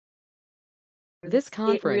This It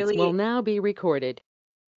conference will really now be recorded.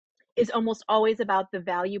 is almost always about the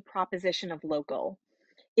value proposition of local.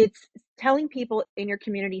 It's telling people in your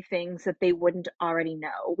community things that they wouldn't already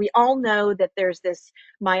know. We all know that there's this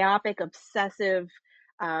myopic, obsessive,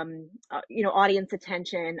 audience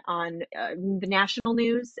attention on the national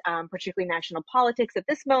news, particularly national politics at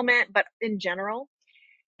this moment, but in general.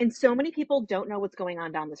 And so many people don't know what's going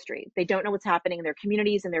on down the street. They don't know what's happening in their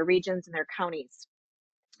communities, in their regions, in their counties.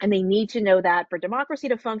 And they need to know that for democracy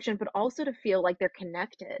to function, but also to feel like they're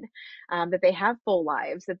connected, that they have full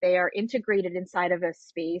lives, that they are integrated inside of a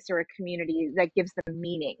space or a community that gives them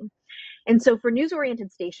meaning. And so for news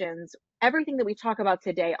oriented stations, everything that we talk about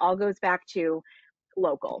today all goes back to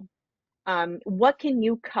local. What can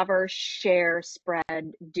you cover, share,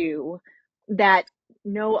 spread, do that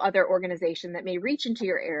no other organization that may reach into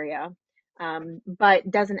your area, but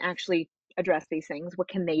doesn't actually address these things? What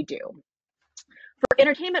can they do? For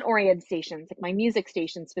entertainment oriented stations, like my music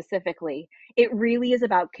station specifically, it really is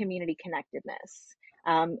about community connectedness.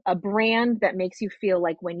 A brand that makes you feel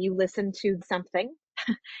like when you listen to something,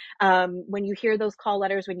 when you hear those call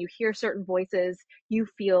letters, when you hear certain voices, you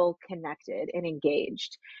feel connected and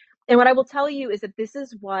engaged. And what I will tell you is that this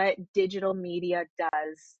is what digital media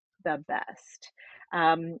does the best.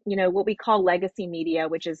 What we call legacy media,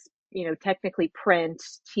 which is, technically print,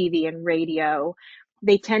 TV, and radio,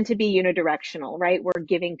 they tend to be unidirectional, right? We're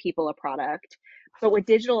giving people a product. But what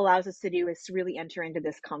digital allows us to do is to really enter into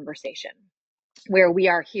this conversation where we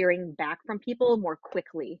are hearing back from people more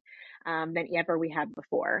quickly than ever we had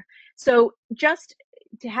before. So just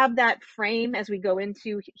to have that frame as we go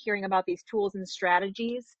into hearing about these tools and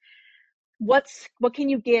strategies, what can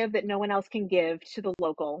you give that no one else can give to the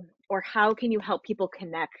local, or how can you help people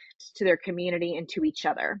connect to their community and to each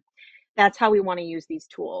other? That's how we want to use these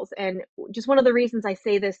tools. And just one of the reasons I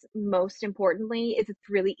say this most importantly is it's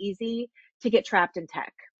really easy to get trapped in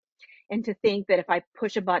tech and to think that if I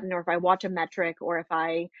push a button or if I watch a metric or if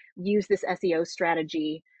I use this SEO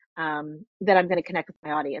strategy, that I'm going to connect with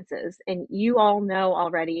my audiences. And you all know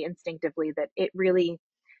already instinctively that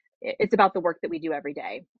it's about the work that we do every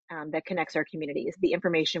day, that connects our communities, the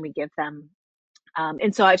information we give them.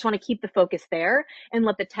 And so I just want to keep the focus there and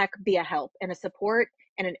let the tech be a help and a support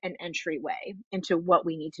and an entryway into what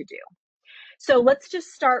we need to do. So let's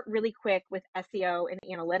just start really quick with SEO and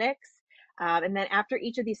analytics. And then after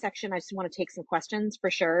each of these sections, I just want to take some questions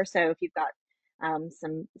for sure. So if you've got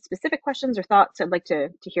some specific questions or thoughts, I'd like to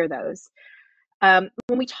hear those.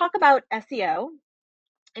 When we talk about SEO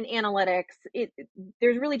and analytics,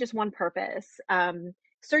 there's really just one purpose.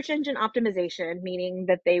 Search engine optimization, meaning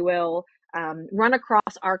that they will run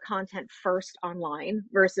across our content first online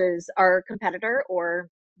versus our competitor or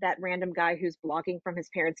that random guy who's blogging from his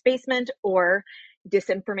parents' basement or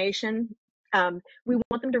disinformation. We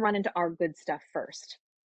want them to run into our good stuff first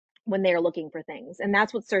when they are looking for things. And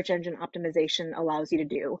that's what search engine optimization allows you to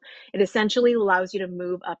do. It essentially allows you to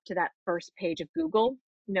move up to that first page of Google,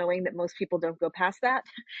 knowing that most people don't go past that,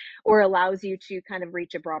 or allows you to kind of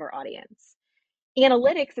reach a broader audience.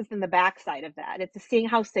 Analytics is in the backside of that. It's seeing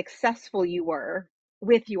how successful you were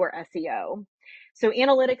with your SEO. So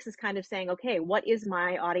analytics is kind of saying, okay, what is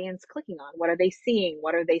my audience clicking on? What are they seeing?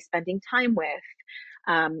 What are they spending time with?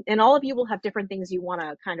 And all of you will have different things you want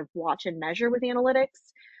to kind of watch and measure with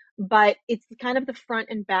analytics, but it's kind of the front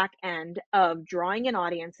and back end of drawing in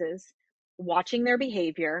audiences, watching their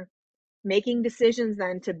behavior, making decisions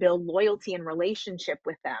then to build loyalty and relationship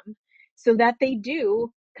with them so that they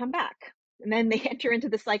do come back and then they enter into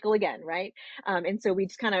the cycle again, right? And so we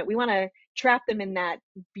just we want to trap them in that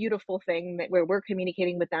beautiful thing that where we're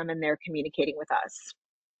communicating with them and they're communicating with us.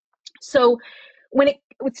 So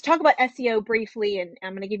let's talk about SEO briefly, and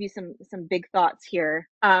I'm going to give you some big thoughts here.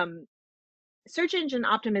 Search engine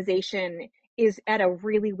optimization is at a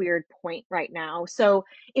really weird point right now. So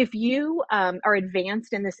if you are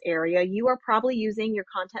advanced in this area, you are probably using your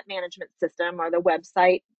content management system or the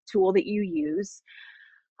website tool that you use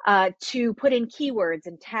to put in keywords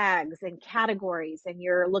and tags and categories, and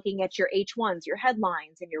you're looking at your H1s, your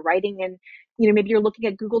headlines, and you're writing in, maybe you're looking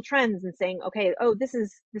at Google Trends and saying, okay, oh, this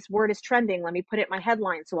word is trending. Let me put it in my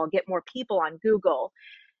headline so I'll get more people on Google.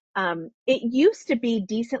 It used to be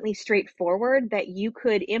decently straightforward that you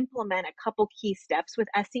could implement a couple key steps with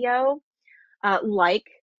SEO, like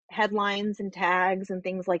headlines and tags and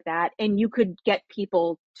things like that, and you could get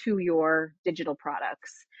people to your digital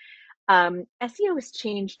products. SEO has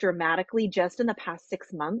changed dramatically just in the past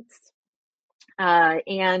 6 months.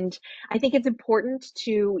 And I think it's important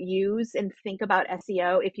to use and think about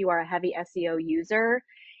SEO if you are a heavy SEO user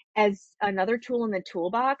as another tool in the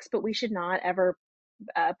toolbox, but we should not ever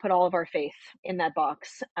put all of our faith in that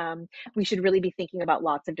box. We should really be thinking about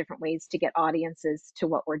lots of different ways to get audiences to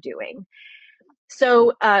what we're doing.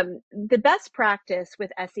 So the best practice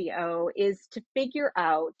with SEO is to figure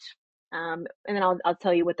out, and then I'll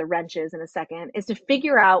tell you what the wrench is in a second, is to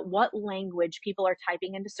figure out what language people are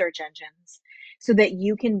typing into search engines so that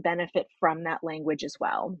you can benefit from that language as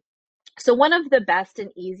well. So one of the best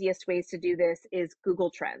and easiest ways to do this is Google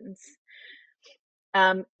Trends.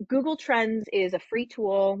 Google Trends is a free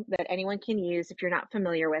tool that anyone can use if you're not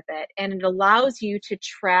familiar with it, and it allows you to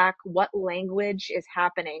track what language is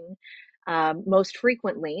happening most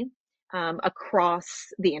frequently across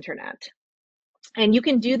the internet. And you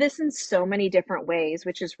can do this in so many different ways,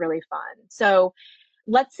 which is really fun. So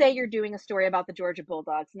let's say you're doing a story about the Georgia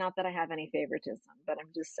Bulldogs. Not that I have any favoritism, but I'm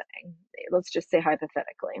just saying, let's just say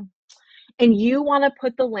hypothetically. And you want to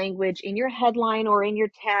put the language in your headline or in your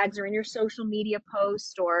tags or in your social media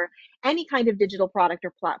post or any kind of digital product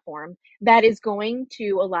or platform that is going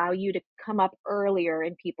to allow you to come up earlier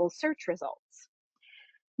in people's search results.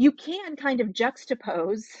 You can kind of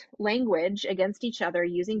juxtapose language against each other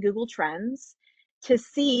using Google Trends to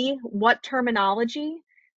see what terminology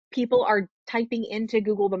people are typing into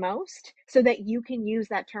Google the most so that you can use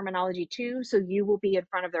that terminology too, so you will be in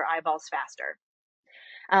front of their eyeballs faster.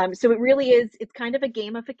 So it really is, it's kind of a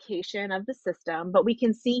gamification of the system, but we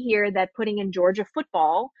can see here that putting in Georgia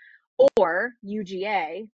football or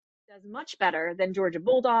UGA does much better than Georgia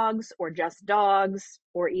Bulldogs or just dogs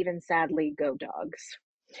or even sadly Go Dogs.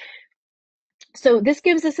 So this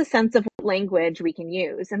gives us a sense of what language we can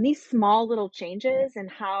use. And these small little changes in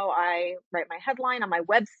how I write my headline on my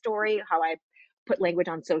web story, how I put language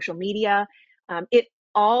on social media, it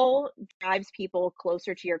all drives people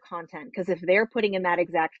closer to your content. Because if they're putting in that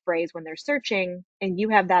exact phrase when they're searching and you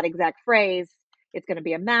have that exact phrase, it's going to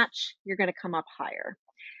be a match. You're going to come up higher.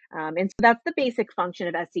 And so that's the basic function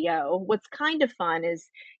of SEO. What's kind of fun is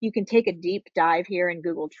you can take a deep dive here in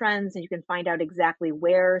Google Trends and you can find out exactly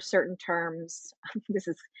where certain terms, this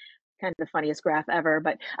is kind of the funniest graph ever,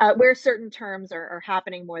 but where certain terms are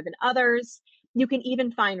happening more than others. You can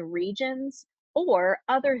even find regions or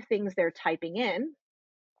other things they're typing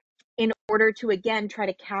in order to, again, try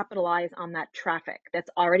to capitalize on that traffic that's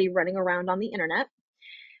already running around on the internet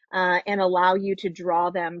and allow you to draw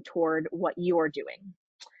them toward what you're doing.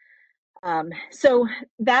 So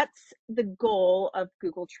that's the goal of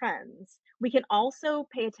Google Trends. We can also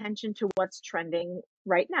pay attention to what's trending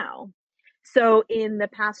right now. So in the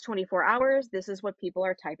past 24 hours, this is what people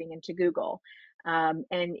are typing into Google.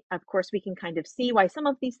 And of course, we can kind of see why some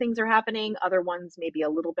of these things are happening. Other ones may be a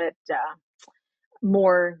little bit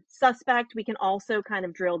more suspect. We can also kind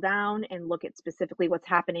of drill down and look at specifically what's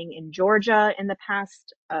happening in Georgia in the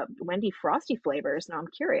past. Wendy Frosty flavors. Now I'm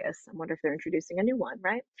curious. I wonder if they're introducing a new one,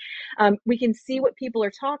 right? We can see what people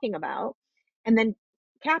are talking about and then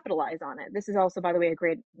capitalize on it. This is also, by the way, a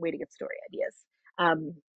great way to get story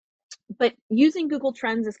ideas. But using Google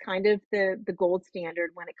Trends is kind of the gold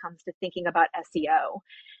standard when it comes to thinking about SEO.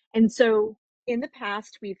 And so in the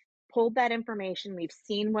past, we've pulled that information, we've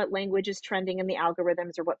seen what language is trending in the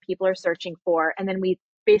algorithms or what people are searching for, and then we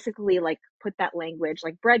basically like put that language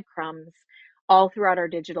like breadcrumbs all throughout our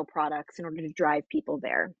digital products in order to drive people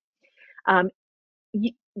there.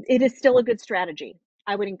 It is still a good strategy.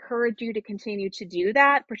 I would encourage you to continue to do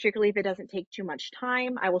that, particularly if it doesn't take too much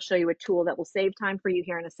time. I will show you a tool that will save time for you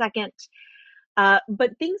here in a second.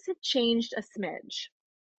 But things have changed a smidge.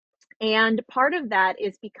 And part of that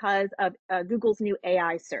is because of Google's new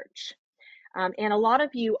AI search. And a lot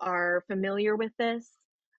of you are familiar with this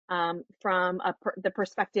from the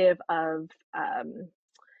perspective of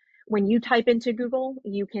when you type into Google,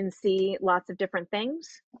 you can see lots of different things.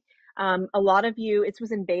 A lot of you, it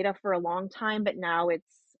was in beta for a long time, but now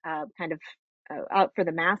it's kind of out for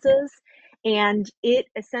the masses. And it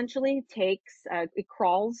essentially takes, it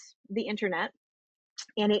crawls the internet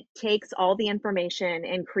and it takes all the information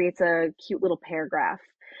and creates a cute little paragraph.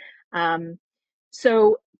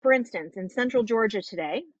 So for instance, in central Georgia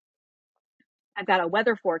today, I've got a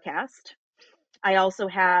weather forecast. I also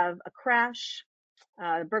have a crash,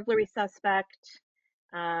 burglary suspect.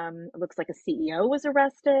 It looks like a CEO was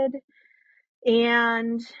arrested,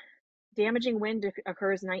 and damaging wind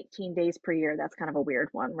occurs 19 days per year. That's kind of a weird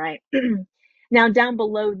one, right? Now down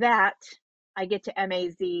below that, I get to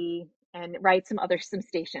MAZ and write some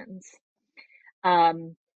stations.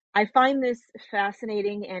 I find this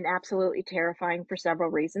fascinating and absolutely terrifying for several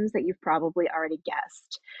reasons that you've probably already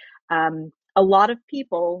guessed. A lot of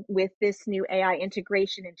people with this new AI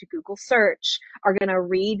integration into Google search are going to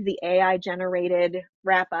read the AI generated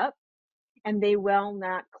wrap up and they will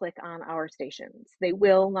not click on our stations. They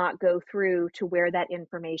will not go through to where that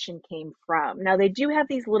information came from. Now, they do have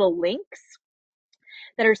these little links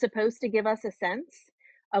that are supposed to give us a sense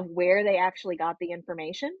of where they actually got the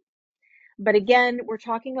information. But again, we're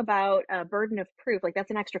talking about a burden of proof, like that's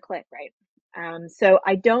an extra click, right? So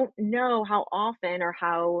I don't know how often or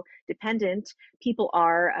how dependent people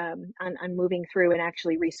are on moving through and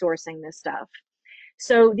actually resourcing this stuff.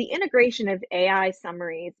 So the integration of AI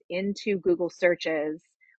summaries into Google searches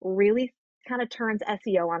really kind of turns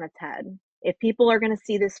SEO on its head. If people are going to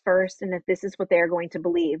see this first and if this is what they're going to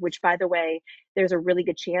believe, which by the way, there's a really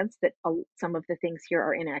good chance that some of the things here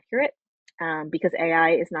are inaccurate because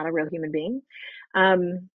AI is not a real human being.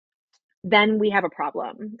 Then we have a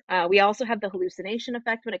problem. We also have the hallucination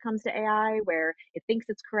effect when it comes to AI, where it thinks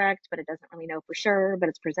it's correct, but it doesn't really know for sure, but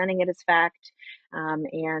it's presenting it as fact,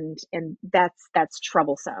 and that's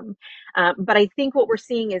troublesome. But I think what we're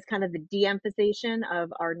seeing is kind of the de-emphasization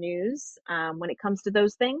of our news when it comes to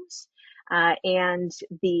those things, and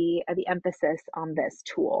the emphasis on this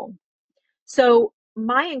tool. So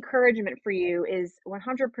my encouragement for you is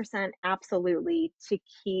 100% absolutely to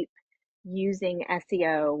keep using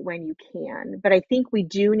SEO when you can. But I think we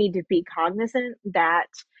do need to be cognizant that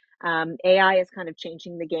AI is kind of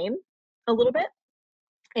changing the game a little bit.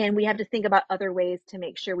 And we have to think about other ways to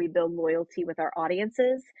make sure we build loyalty with our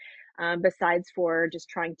audiences, besides for just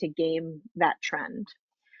trying to game that trend.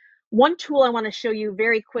 One tool I want to show you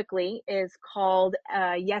very quickly is called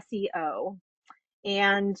Yeseo.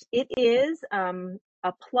 And it is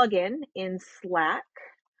a plugin in Slack,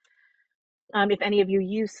 if any of you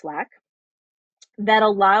use Slack, that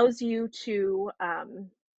allows you to, I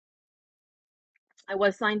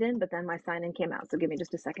was signed in, but then my sign in came out. So give me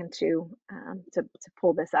just a second to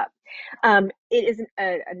pull this up. It is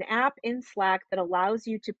an app in Slack that allows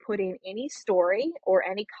you to put in any story or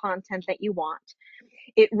any content that you want.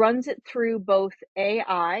 It runs it through both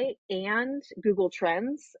AI and Google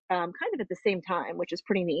Trends, kind of at the same time, which is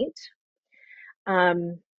pretty neat.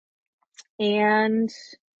 And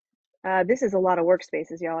this is a lot of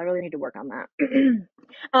workspaces, y'all. I really need to work on that.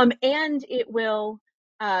 And it will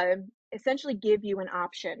essentially give you an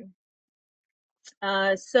option.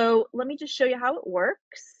 So let me just show you how it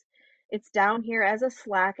works. It's down here as a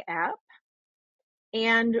Slack app.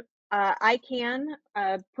 And I can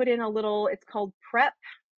put in a little, it's called prep.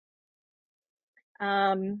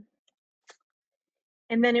 And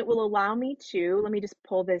then it will allow me to, let me just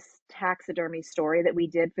pull this taxidermy story that we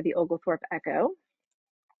did for the Oglethorpe Echo.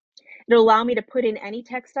 It'll allow me to put in any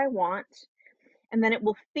text I want, and then it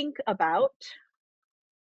will think about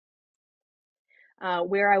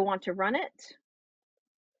where I want to run it.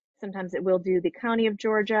 Sometimes it will do the county of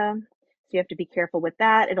Georgia, so you have to be careful with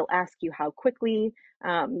that. It'll ask you how quickly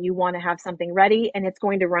you want to have something ready, and it's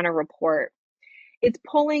going to run a report. It's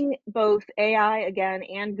pulling both AI again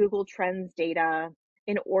and Google Trends data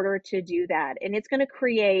in order to do that. And it's going to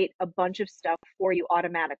create a bunch of stuff for you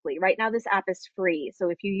automatically. Right now, this app is free. So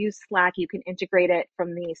if you use Slack, you can integrate it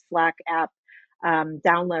from the Slack app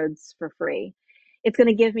downloads for free. It's going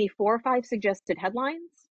to give me 4 or 5 suggested headlines.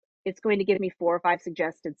 It's going to give me 4 or 5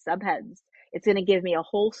 suggested subheads. It's going to give me a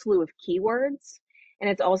whole slew of keywords. And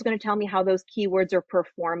it's also going to tell me how those keywords are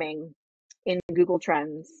performing in Google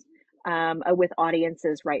Trends with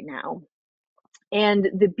audiences right now. And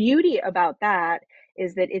the beauty about that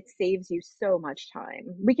is that it saves you so much time.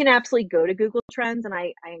 We can absolutely go to Google Trends, and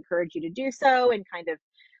I encourage you to do so and kind of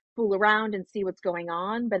fool around and see what's going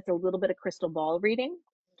on, but it's a little bit of crystal ball reading.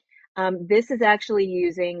 This is actually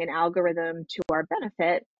using an algorithm to our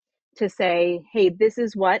benefit to say, hey, this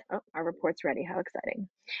is what, oh, our report's ready, how exciting.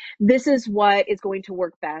 This is what is going to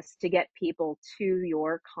work best to get people to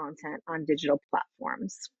your content on digital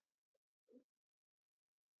platforms.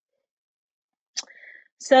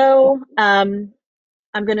 So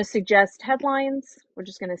I'm going to suggest headlines. We're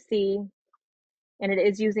just going to see, and it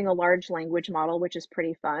is using a large language model, which is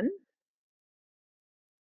pretty fun.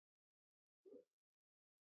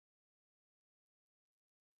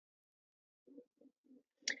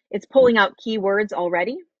 It's pulling out keywords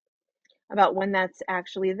already about when that's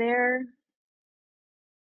actually there.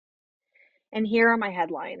 And here are my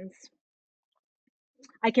headlines.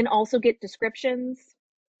 I can also get descriptions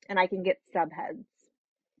and I can get subheads.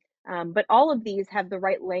 But all of these have the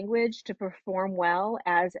right language to perform well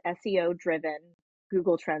as SEO driven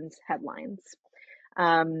Google Trends headlines.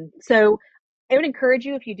 So I would encourage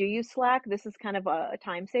you, if you do use Slack, this is kind of a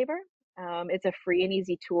time saver. It's a free and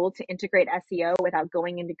easy tool to integrate SEO without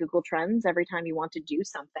going into Google Trends every time you want to do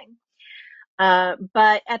something.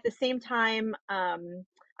 But at the same time,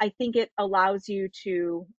 I think it allows you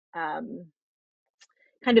to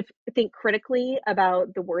kind of think critically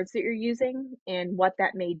about the words that you're using and what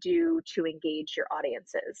that may do to engage your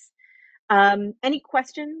audiences. Any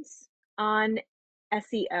questions on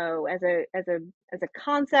SEO as a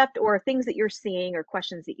concept, or things that you're seeing, or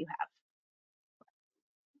questions that you have?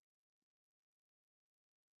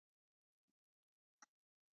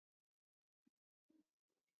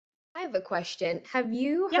 I have a question. Have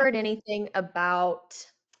you Yeah. heard anything about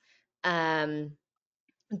um,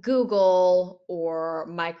 Google or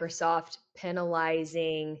Microsoft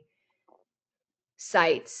penalizing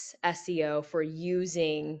sites SEO for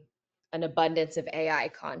using an abundance of AI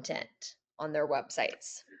content on their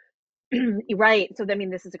websites? Right. So, I mean,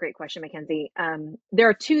 this is a great question, Mackenzie. There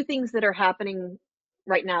are two things that are happening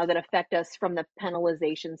right now that affect us from the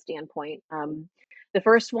penalization standpoint. The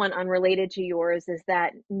first one, unrelated to yours, is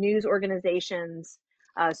that news organizations,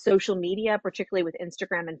 social media, particularly with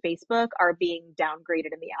Instagram and Facebook, are being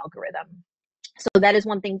downgraded in the algorithm. So that is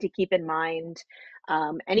one thing to keep in mind.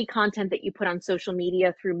 Any content that you put on social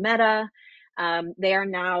media through Meta, they are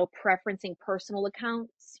now preferencing personal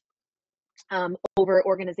accounts over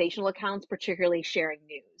organizational accounts, particularly sharing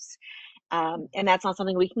news. And that's not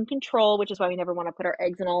something we can control, which is why we never want to put our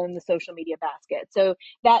eggs in all in the social media basket. So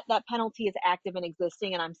that penalty is active and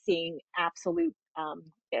existing, and I'm seeing absolute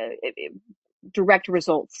direct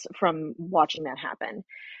results from watching that happen.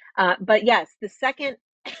 But yes, the second,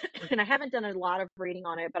 and I haven't done a lot of reading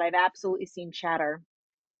on it, but I've absolutely seen chatter,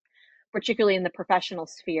 particularly in the professional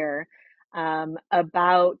sphere,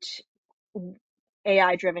 about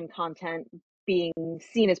AI driven content being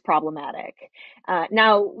seen as problematic.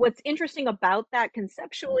 Now, what's interesting about that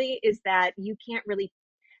conceptually is that you can't really,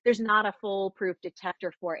 there's not a foolproof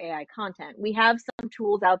detector for AI content. We have some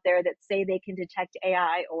tools out there that say they can detect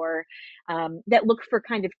AI, or that look for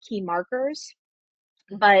kind of key markers.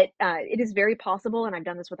 But it is very possible, and I've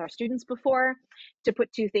done this with our students before, to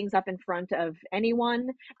put two things up in front of anyone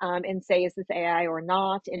and say, is this AI or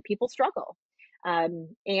not? And people struggle.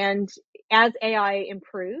 And as AI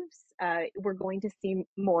improves, we're going to see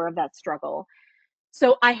more of that struggle.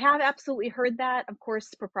 So I have absolutely heard that. Of course,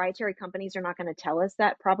 proprietary companies are not going to tell us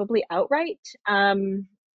that probably outright.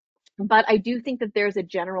 But I do think that there's a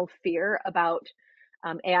general fear about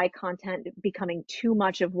AI content becoming too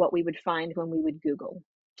much of what we would find when we would Google,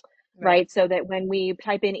 Right. right? So that when we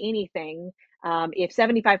type in anything, if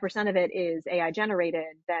 75% of it is AI generated,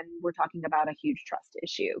 then we're talking about a huge trust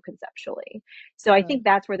issue conceptually. So I Right. think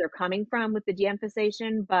that's where they're coming from with the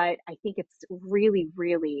de-emphasization, but I think it's really,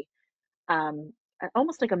 really um,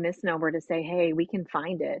 almost like a misnomer to say, hey, we can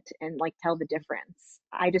find it and like tell the difference.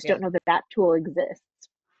 I just Yeah. don't know that that tool exists.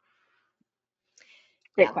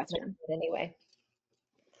 Great Yeah. That's question. good anyway.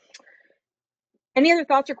 Any other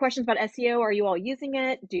thoughts or questions about SEO? Are you all using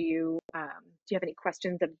it? Do you have any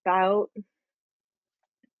questions about?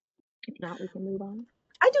 If not, we can move on.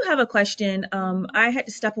 I do have a question. I had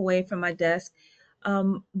to step away from my desk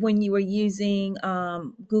when you were using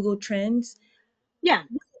Google Trends. Yeah.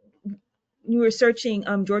 You were searching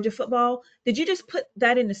Georgia football. Did you just put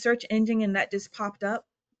that in the search engine and that just popped up?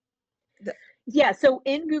 The, Yeah, so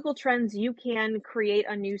in Google Trends, you can create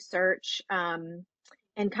a new search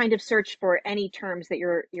and kind of search for any terms that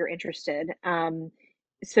you're interested.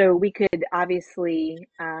 So we could obviously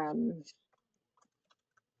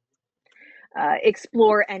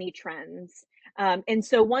explore any trends. And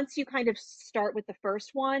so once you kind of start with the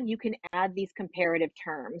first one, you can add these comparative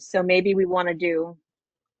terms. So maybe we want to do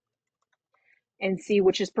and see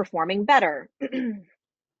which is performing better.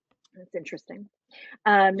 That's interesting.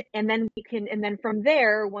 And then from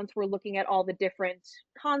there, once we're looking at all the different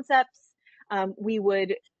concepts,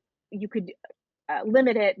 you could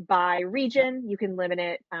limit it by region, you can limit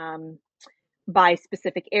it by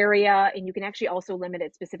specific area, and you can actually also limit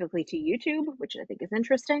it specifically to YouTube, which I think is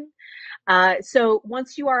interesting. So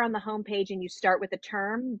once you are on the homepage and you start with a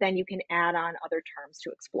term, then you can add on other terms to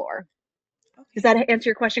explore. Does okay. that answer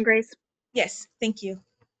your question, Grace? Yes. Thank you.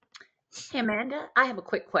 Hey, Amanda, I have a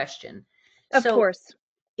quick question. Of So, course.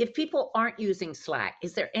 if people aren't using Slack,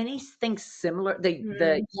 is there anything similar? The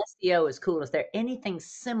Hmm. Yes CO is cool. Is there anything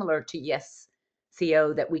similar to Yes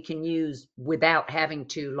CO that we can use without having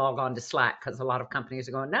to log on to Slack? Because a lot of companies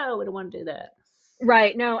are going, no, we don't want to do that.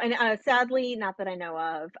 Right. No, and sadly, not that I know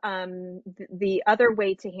of. The other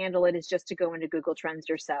way to handle it is just to go into Google Trends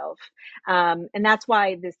yourself, and that's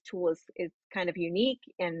why this tool is kind of unique,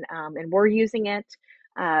 and we're using it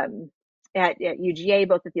at UGA,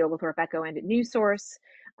 both at the Oglethorpe Echo and at NewsSource,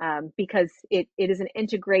 because it is an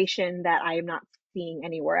integration that I am not seeing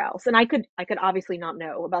anywhere else. And I could obviously not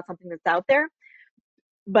know about something that's out there,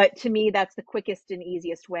 but to me, that's the quickest and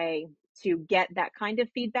easiest way to get that kind of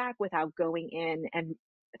feedback without going in and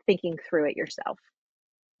thinking through it yourself.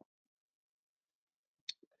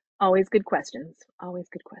 Always good questions. Always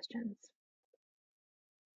good questions.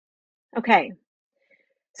 Okay.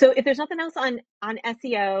 So if there's nothing else on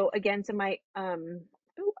SEO, again, so my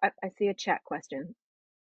I see a chat question.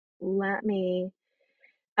 Let me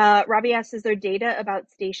Robbie asks, is there data about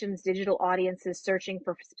stations' digital audiences searching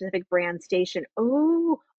for specific brand station?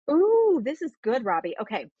 Oh, this is good, Robbie.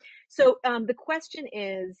 Okay. So the question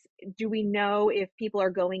is, do we know if people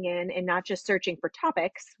are going in and not just searching for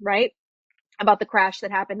topics, right? About the crash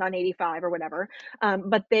that happened on 85 or whatever,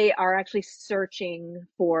 but they are actually searching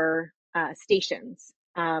for stations.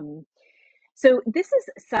 So this is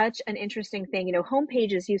such an interesting thing. You know,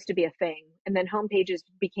 homepages used to be a thing, and then homepages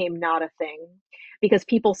became not a thing because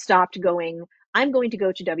people stopped going, I'm going to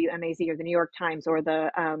go to WMAZ or the New York Times or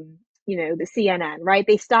the, the CNN, right?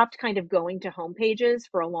 They stopped kind of going to homepages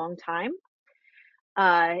for a long time,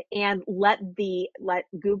 and let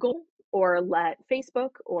Google or let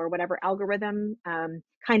Facebook or whatever algorithm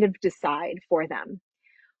kind of decide for them.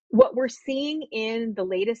 What we're seeing in the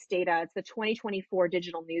latest data, it's the 2024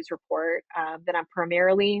 Digital News Report that I'm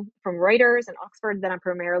primarily from Reuters and Oxford that I'm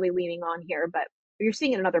primarily leaning on here, but you're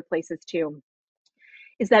seeing it in other places too,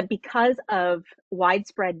 is that because of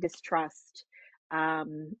widespread distrust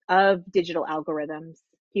of digital algorithms,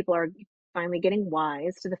 people are finally getting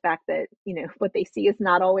wise to the fact that, you know, what they see is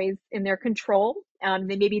not always in their control.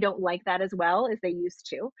 They maybe don't like that as well as they used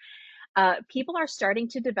to. People are starting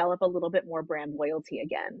to develop a little bit more brand loyalty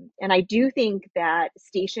again. And I do think that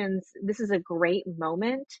stations, this is a great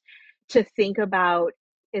moment to think about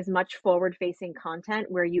as much forward facing content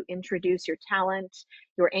where you introduce your talent,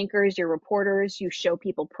 your anchors, your reporters, you show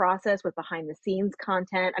people process with behind the scenes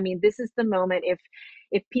content. I mean, this is the moment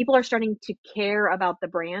if people are starting to care about the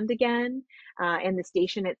brand again and the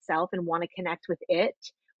station itself and want to connect with it,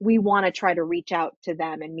 we want to try to reach out to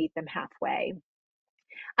them and meet them halfway.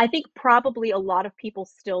 I think probably a lot of people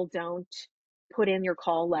still don't put in your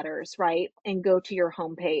call letters, right? And go to your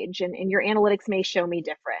homepage, and your analytics may show me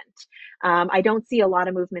different. I don't see a lot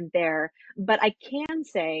of movement there, but I can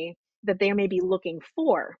say that they may be looking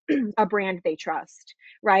for a brand they trust,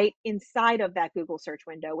 right? Inside of that Google search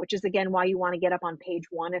window, which is again why you want to get up on page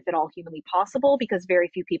 1 if at all humanly possible, because very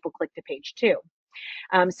few people click to page 2.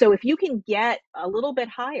 So if you can get a little bit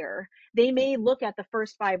higher, they may look at the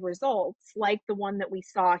first 5 results, like the one that we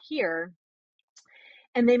saw here,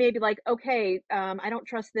 and they may be like, okay, I don't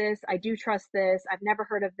trust this. I do trust this. I've never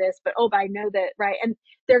heard of this, but I know that, right? And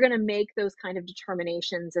they're going to make those kind of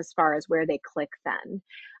determinations as far as where they click then.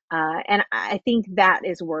 And I think that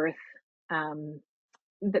is worth,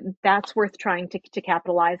 that's worth trying to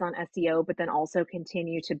capitalize on SEO, but then also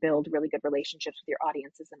continue to build really good relationships with your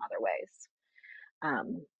audiences in other ways.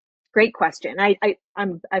 Great question.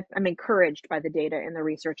 I'm encouraged by the data and the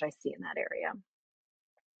research I see in that area.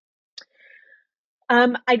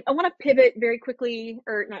 I want to pivot very quickly,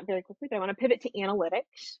 or not very quickly, but I want to pivot to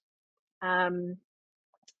analytics.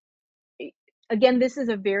 Again, this is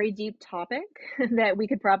a very deep topic that we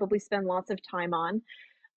could probably spend lots of time on.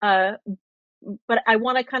 But I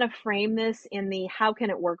want to kind of frame this in the how can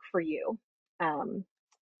it work for you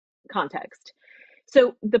context.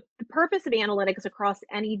 So the purpose of analytics across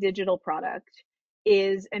any digital product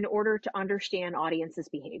is in order to understand audiences'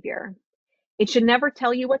 behavior. It should never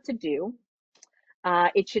tell you what to do.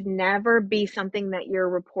 It should never be something that your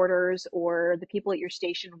reporters or the people at your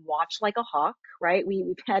station watch like a hawk, right?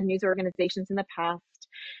 We've had news organizations in the past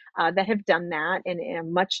that have done that,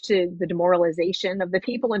 and much to the demoralization of the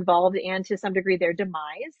people involved and to some degree their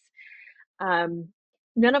demise.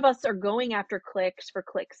 None of us are going after clicks for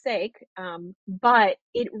click's sake, but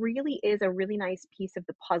it really is a really nice piece of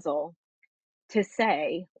the puzzle to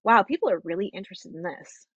say, wow, people are really interested in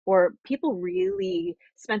this, or people really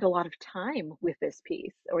spent a lot of time with this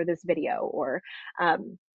piece or this video, or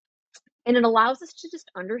and it allows us to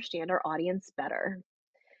just understand our audience better.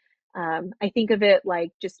 I think of it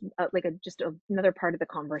like just another part of the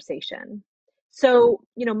conversation. So,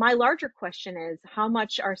 you know, my larger question is how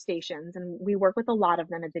much are stations, and we work with a lot of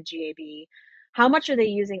them at the GAB, how much are they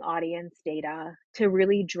using audience data to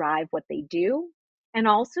really drive what they do and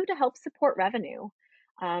also to help support revenue?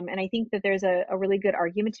 And I think that there's a really good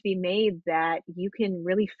argument to be made that you can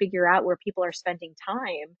really figure out where people are spending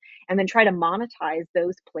time and then try to monetize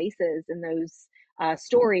those places and those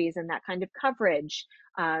stories and that kind of coverage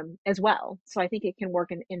as well. So I think it can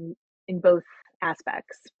work in both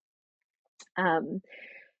aspects.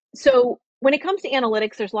 So when it comes to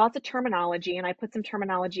analytics, there's lots of terminology, and I put some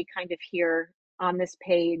terminology kind of here on this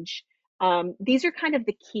page. These are kind of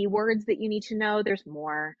the keywords that you need to know. There's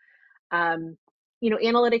more.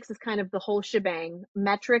 analytics is kind of the whole shebang.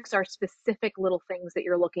 Metrics are specific little things that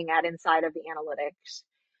you're looking at inside of the analytics.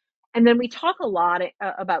 And then we talk a lot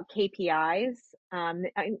about KPIs.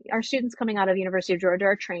 Our students coming out of University of Georgia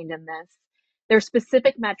are trained in this. There's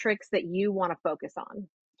specific metrics that you want to focus on.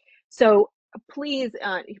 So please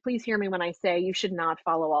hear me when I say you should not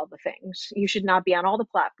follow all the things. You should not be on all the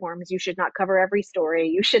platforms. You should not cover every story.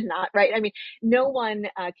 You should not, right? I mean, no one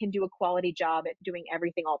can do a quality job at doing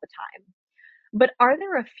everything all the time. But are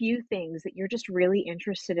there a few things that you're just really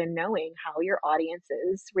interested in knowing how your audience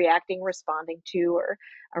is reacting, responding to,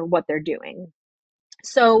 or what they're doing?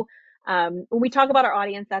 So when we talk about our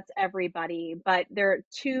audience, that's everybody, but there are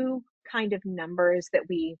two kind of numbers that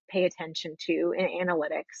we pay attention to in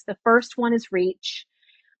analytics. The first one is reach.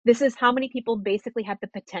 This is how many people basically have the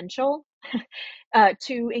potential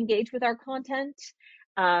to engage with our content.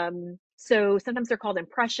 So sometimes they're called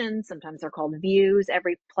impressions, sometimes they're called views.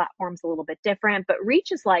 Every platform's a little bit different, but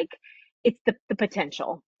reach is like, it's the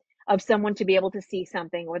potential of someone to be able to see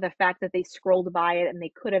something, or the fact that they scrolled by it and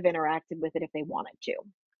they could have interacted with it if they wanted to.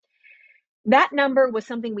 That number was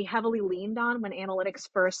something we heavily leaned on when analytics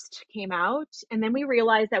first came out. And then we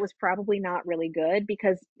realized that was probably not really good,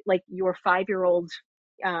 because like your 5-year-old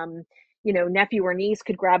nephew or niece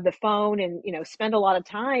could grab the phone and spend a lot of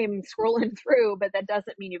time scrolling through, but that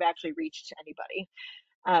doesn't mean you've actually reached anybody.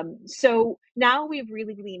 So now we've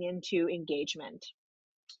really leaned into engagement,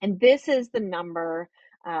 and this is the number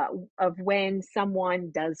of when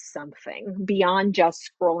someone does something beyond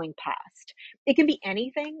just scrolling past. It can be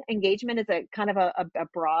anything. Engagement is a kind of a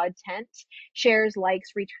broad tent: shares,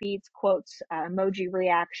 likes, retweets, quotes, emoji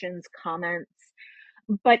reactions, comments.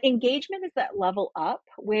 But engagement is that level up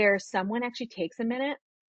where someone actually takes a minute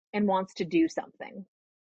and wants to do something.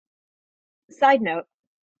 Side note,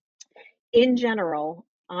 in general,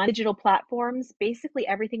 on digital platforms, basically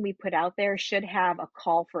everything we put out there should have a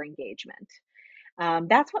call for engagement.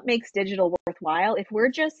 That's what makes digital worthwhile. If we're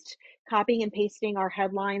just copying and pasting our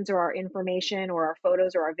headlines or our information or our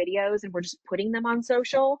photos or our videos and we're just putting them on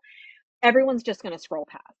social, everyone's just going to scroll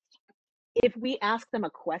past. If we ask them a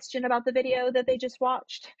question about the video that they just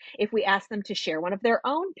watched, if we ask them to share one of their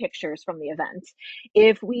own pictures from the event,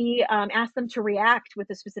 if we ask them to react with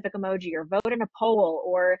a specific emoji, or vote in a poll,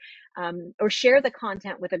 or share the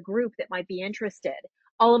content with a group that might be interested,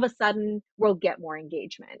 all of a sudden we'll get more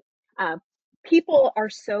engagement. People are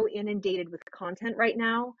so inundated with content right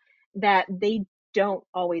now that they don't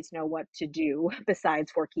always know what to do besides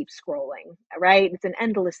for keep scrolling, right? It's an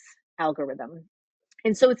endless algorithm.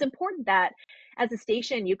 And so it's important that as a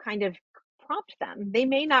station, you kind of prompt them. They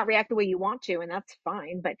may not react the way you want to, and that's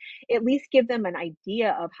fine, but at least give them an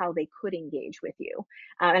idea of how they could engage with you.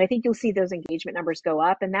 And I think you'll see those engagement numbers go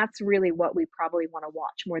up, and that's really what we probably want to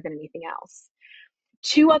watch more than anything else.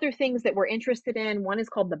 Two other things that we're interested in: one is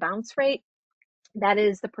called the bounce rate. That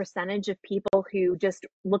is the percentage of people who just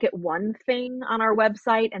look at one thing on our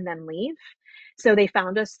website and then leave. So they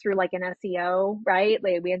found us through like an SEO, right?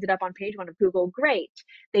 Like we ended up on page 1 of Google. Great.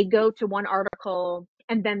 They go to one article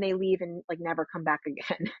and then they leave and like never come back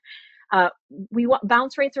again. We want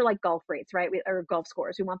bounce rates are like golf rates, right? Or golf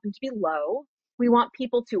scores. We want them to be low. We want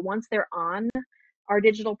people to, once they're on our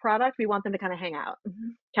digital product, we want them to kind of hang out,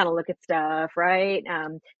 kind of look at stuff, right?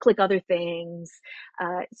 Click other things.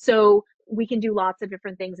 So we can do lots of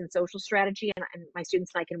different things in social strategy, and my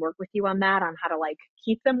students and I can work with you on that, on how to like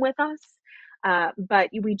keep them with us. But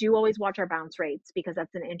we do always watch our bounce rates, because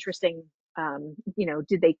that's an interesting,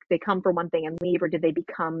 did they come for one thing and leave, or did they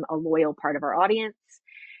become a loyal part of our audience?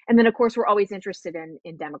 And then of course, we're always interested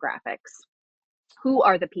in demographics. Who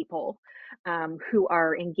are the people who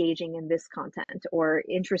are engaging in this content, or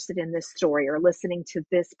interested in this story, or listening to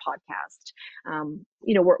this podcast?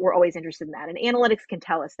 We're always interested in that, and analytics can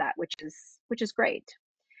tell us that, which is great.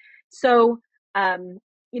 So,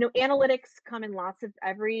 analytics come in lots of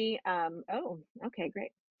okay,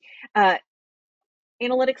 great.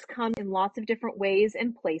 Analytics come in lots of different ways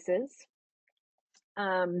and places.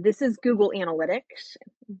 This is Google Analytics.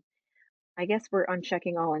 I guess we're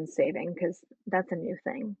unchecking all and saving, because that's a new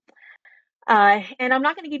thing. And I'm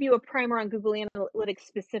not going to give you a primer on Google Analytics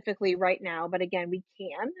specifically right now, but again, we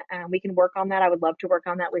can work on that. I would love to work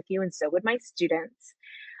on that with you, and so would my students.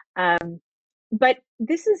 But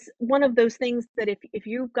this is one of those things that if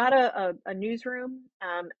you've got a newsroom,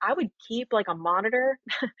 I would keep like a monitor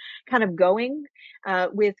kind of going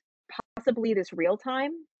with possibly this real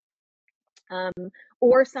time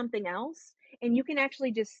or something else. And you can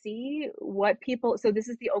actually just see what people, so this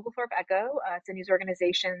is the Oglethorpe Echo. It's a news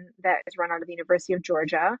organization that is run out of the University of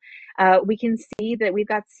Georgia. We can see that we've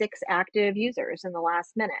got 6 active users in the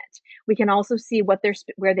last minute. We can also see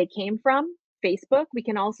where they came from, Facebook, we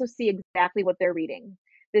can also see exactly what they're reading.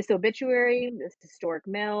 This obituary, this historic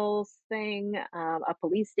mills thing, a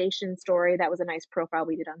police station story. That was a nice profile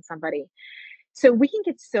we did on somebody. So we can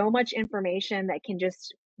get so much information that can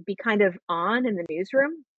just be kind of on in the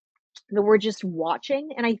newsroom that we're just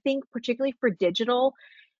watching. And I think particularly for digital,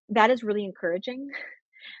 that is really encouraging,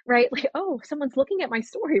 right? Like, oh, someone's looking at my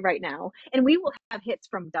story right now. And we will have hits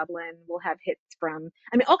from Dublin. We'll have hits from,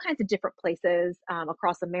 I mean, all kinds of different places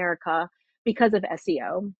across America because of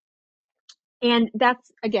SEO. And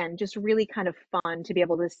that's, again, just really kind of fun to be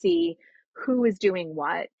able to see who is doing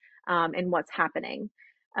what and what's happening.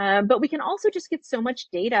 But we can also just get so much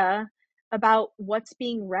data about what's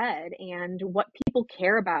being read and what people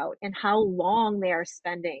care about and how long they are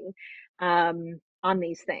spending on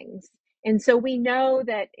these things. And so we know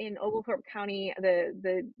that in Oglethorpe County,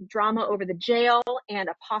 the drama over the jail and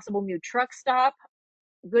a possible new truck stop,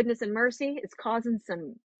 goodness and mercy, is causing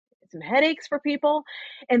some headaches for people.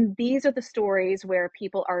 And these are the stories where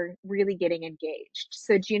people are really getting engaged.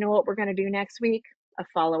 So do you know what we're going to do next week? A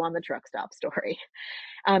follow on the truck stop story.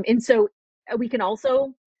 And so we can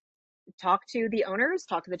also talk to the owners,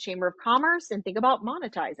 talk to the Chamber of Commerce, and think about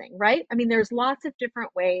monetizing, right? I mean, there's lots of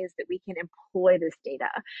different ways that we can employ this data.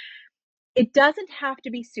 It doesn't have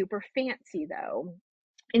to be super fancy though.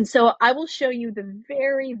 And so I will show you the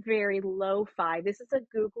very, very lo-fi. This is a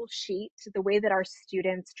Google sheet, the way that our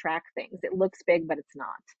students track things. It looks big, but it's not.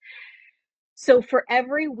 So for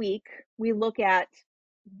every week, we look at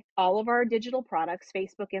all of our digital products,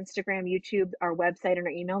 Facebook, Instagram, YouTube, our website, and our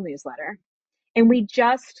email newsletter. And we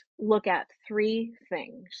just look at 3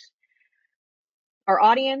 things. Our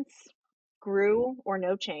audience grew or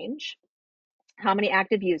no change. How many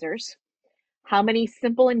active users? How many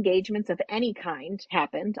simple engagements of any kind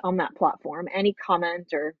happened on that platform, any comment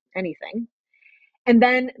or anything. And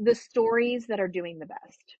then the stories that are doing the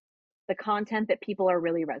best, the content that people are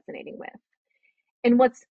really resonating with. And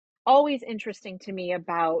what's always interesting to me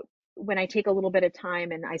about when I take a little bit of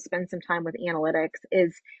time and I spend some time with analytics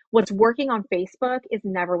is what's working on Facebook is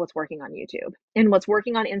never what's working on YouTube. And what's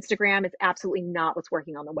working on Instagram is absolutely not what's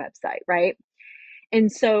working on the website, right? And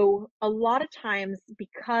so a lot of times,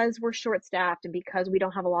 because we're short staffed and because we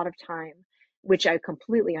don't have a lot of time, which I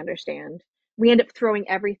completely understand, we end up throwing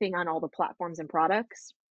everything on all the platforms and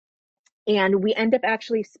products. And we end up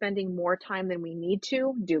actually spending more time than we need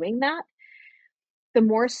to doing that. The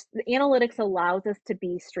analytics allows us to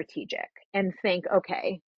be strategic and think,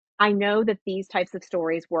 okay, I know that these types of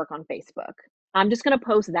stories work on Facebook. I'm just going to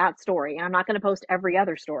post that story. I'm not going to post every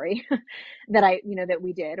other story that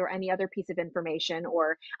we did, or any other piece of information.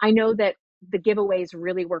 Or I know that the giveaways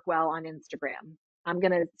really work well on Instagram. I'm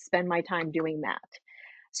going to spend my time doing that.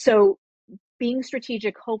 So being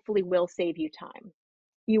strategic hopefully will save you time.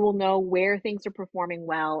 You will know where things are performing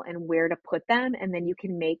well and where to put them, and then you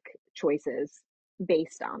can make choices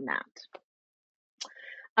based on that.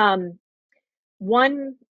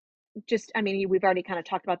 We've already kind of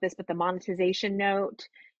talked about this, but the monetization note,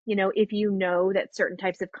 if you know that certain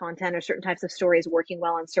types of content or certain types of stories working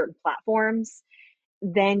well on certain platforms,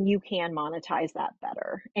 then you can monetize that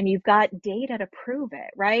better. And you've got data to prove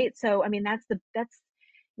it, right? So, I mean, that's a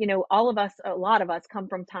lot of us come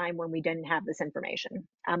from time when we didn't have this information.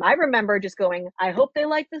 I remember just going, I hope they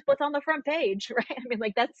like this, what's on the front page, right? I mean,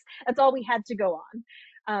 like that's all we had to go on.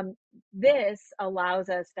 This allows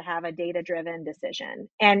us to have a data-driven decision,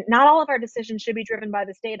 and not all of our decisions should be driven by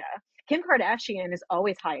this data. Kim Kardashian is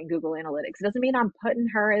always high in Google Analytics. It doesn't mean I'm putting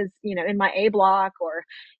her as, in my A block or,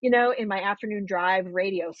 in my afternoon drive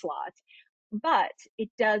radio slot. But it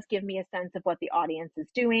does give me a sense of what the audience is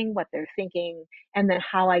doing, what they're thinking, and then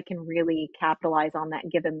how I can really capitalize on that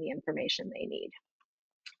and give them the information they need.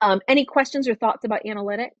 Any questions or thoughts about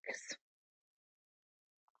analytics?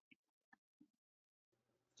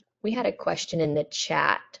 We had a question in the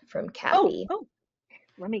chat from Kathy. Oh,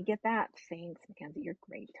 let me get that. Thanks, Mackenzie. You're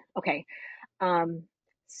great. Okay.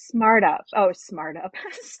 Startup,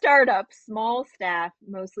 small staff,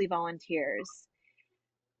 mostly volunteers.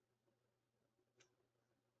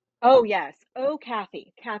 Oh, yes. Oh,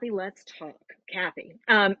 Kathy, let's talk. Kathy,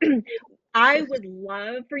 I would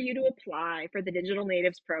love for you to apply for the Digital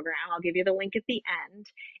Natives program. I'll give you the link at the end.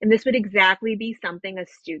 And this would exactly be something a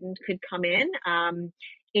student could come in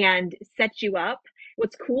and set you up.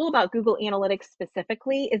 What's cool about Google Analytics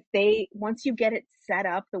specifically is once you get it set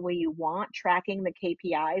up the way you want, tracking the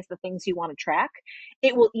KPIs, the things you want to track,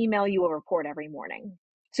 it will email you a report every morning.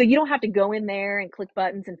 So you don't have to go in there and click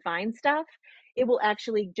buttons and find stuff. It will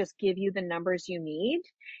actually just give you the numbers you need,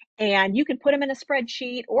 and you can put them in a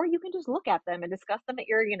spreadsheet, or you can just look at them and discuss them at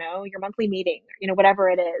your, your monthly meeting, whatever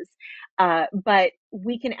it is. But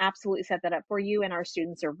we can absolutely set that up for you, and our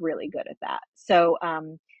students are really good at that. So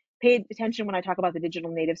pay attention when I talk about the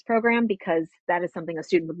Digital Natives program, because that is something a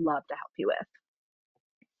student would love to help you with.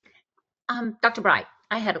 Dr. Bright,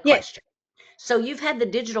 I had a Yes. question. So you've had the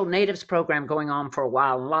Digital Natives program going on for a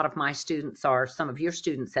while. A lot of my students are some of your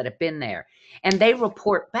students that have been there, and they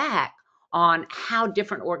report back on how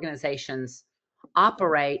different organizations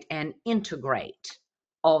operate and integrate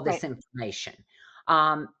all this Right. information.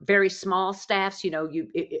 Very small staffs, you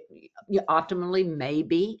optimally,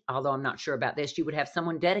 maybe, although I'm not sure about this, you would have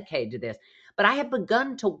someone dedicated to this. But I have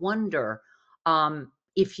begun to wonder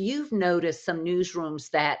if you've noticed some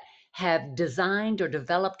newsrooms that have designed or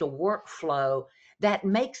developed a workflow that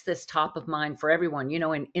makes this top of mind for everyone.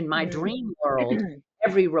 In my dream world,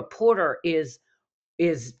 every reporter is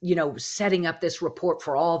setting up this report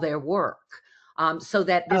for all their work, so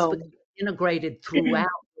that this Oh. becomes integrated throughout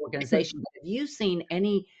the organization. But have you seen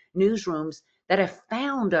any newsrooms that have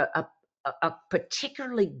found a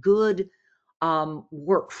particularly good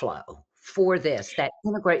workflow for this that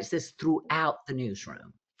integrates this throughout the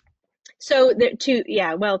newsroom? So there two,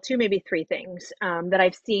 maybe three things that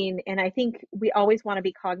I've seen, and I think we always want to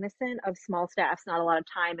be cognizant of small staffs, not a lot of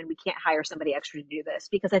time, and we can't hire somebody extra to do this,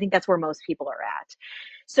 because I think that's where most people are at.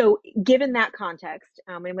 So given that context,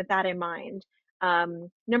 and with that in mind,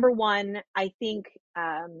 number one, I think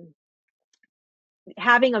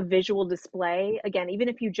having a visual display, again, even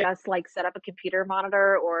if you just like set up a computer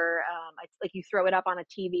monitor, or like you throw it up on a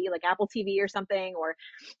TV, like Apple TV or something, or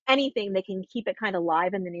anything that can keep it kind of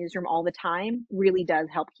live in the newsroom all the time, really does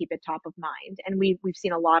help keep it top of mind. And we've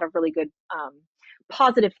seen a lot of really good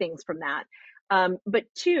positive things from that. But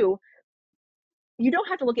two, you don't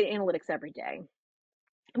have to look at analytics every day.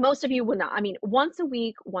 Most of you will not. I mean, once a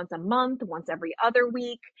week, once a month, once every other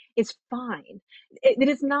week is fine. It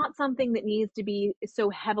is not something that needs to be so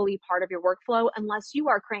heavily part of your workflow, unless you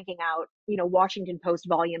are cranking out, Washington Post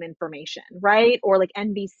volume information, right? Or like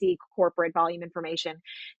NBC corporate volume information.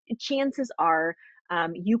 Chances are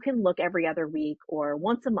you can look every other week or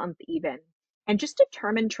once a month even, and just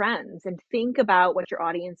determine trends and think about what your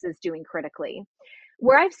audience is doing critically.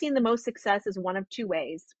 Where I've seen the most success is one of two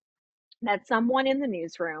ways: that someone in the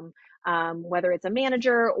newsroom, whether it's a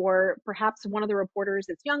manager or perhaps one of the reporters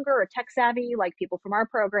that's younger or tech savvy, like people from our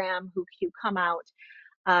program who come out,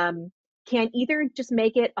 can either just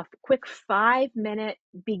make it a quick 5-minute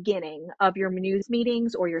beginning of your news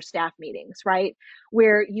meetings or your staff meetings, right?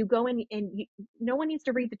 Where you go in and no one needs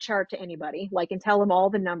to read the chart to anybody, like, and tell them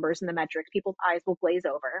all the numbers and the metrics. People's eyes will glaze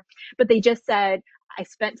over. But they just said, I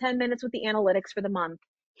spent 10 minutes with the analytics for the month.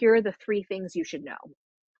 Here are the 3 things you should know.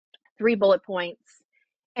 3 bullet points,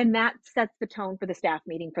 and that sets the tone for the staff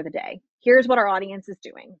meeting for the day. Here's what our audience is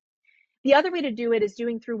doing. The other way to do it is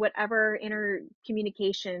doing through whatever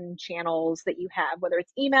intercommunication channels that you have, whether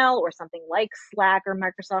it's email or something like Slack or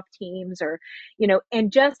Microsoft Teams, or,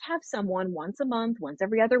 and just have someone once a month, once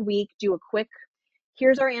every other week, do a quick,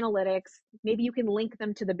 here's our analytics. Maybe you can link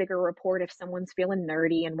them to the bigger report if someone's feeling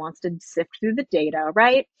nerdy and wants to sift through the data,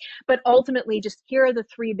 right? But ultimately, just here are the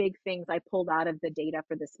 3 big things I pulled out of the data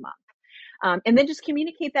for this month. And then just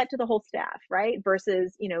communicate that to the whole staff, right?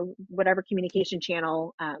 Versus, whatever communication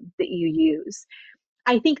channel that you use.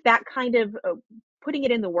 I think that kind of putting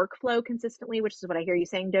it in the workflow consistently, which is what I hear you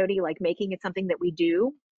saying, Dodie, like making it something that we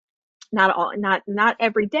do, not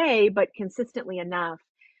every day, but consistently enough,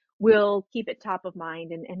 will keep it top of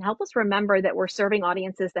mind and help us remember that we're serving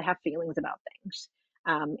audiences that have feelings about things.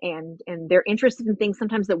 And they're interested in things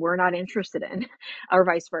sometimes that we're not interested in, or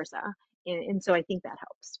vice versa. And so I think that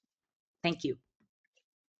helps. Thank you.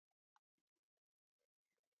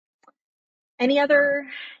 Any other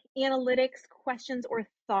analytics questions or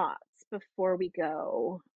thoughts before we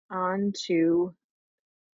go on to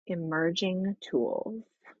emerging tools?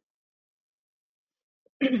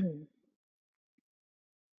 Okay.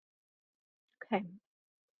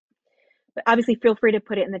 But obviously, feel free to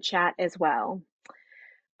put it in the chat as well.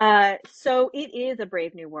 So it is a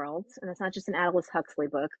brave new world, and it's not just an Aldous Huxley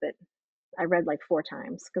book that I read like 4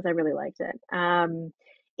 times because I really liked it.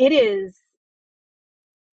 It is.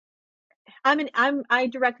 I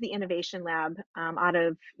direct the innovation lab out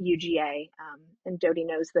of UGA, and Dodie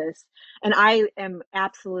knows this. And I am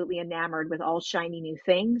absolutely enamored with all shiny new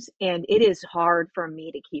things, and it is hard for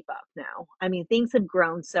me to keep up now. I mean, things have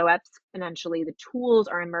grown so exponentially. The tools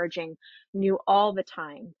are emerging new all the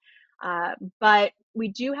time. But We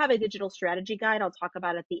do have a digital strategy guide I'll talk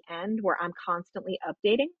about at the end where I'm constantly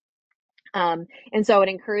updating. And so I would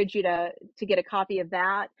encourage you to get a copy of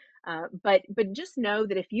that. But just know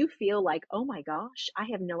that if you feel like, oh my gosh, I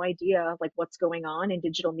have no idea like what's going on in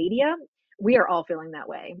digital media, we are all feeling that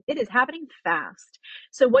way. It is happening fast.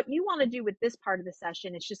 So what you want to do with this part of the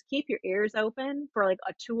session is just keep your ears open for like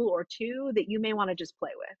a tool or two that you may want to just play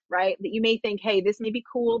with, right? That you may think, hey, this may be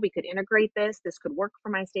cool. We could integrate this. This could work for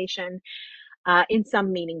my station in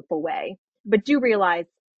some meaningful way. But do realize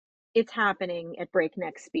it's happening at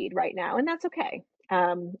breakneck speed right now, and that's okay.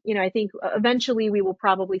 I think eventually we will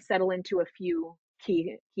probably settle into a few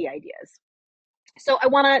key ideas. So I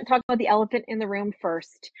want to talk about the elephant in the room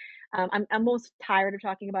first. I'm almost tired of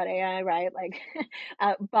talking about AI, right? Like,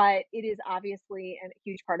 but it is obviously a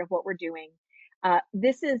huge part of what we're doing.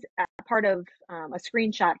 This is a part of a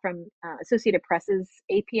screenshot from Associated Press's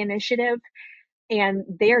AP initiative, and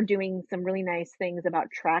they are doing some really nice things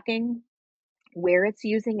about tracking where it's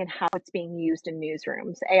using and how it's being used in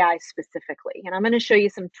newsrooms, AI specifically. And I'm going to show you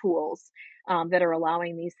some tools that are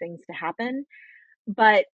allowing these things to happen.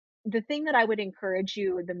 But the thing that I would encourage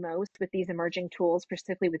you the most with these emerging tools,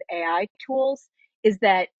 specifically with AI tools, is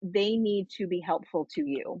that they need to be helpful to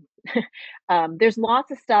you. There's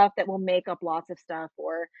lots of stuff that will make up lots of stuff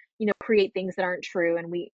or create things that aren't true, and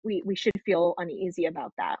we should feel uneasy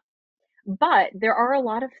about that. But there are a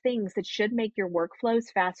lot of things that should make your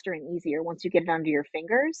workflows faster and easier once you get it under your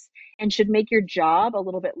fingers, and should make your job a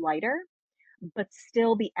little bit lighter, but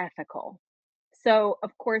still be ethical. So,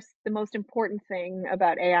 of course, the most important thing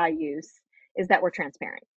about AI use is that we're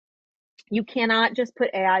transparent. You cannot just put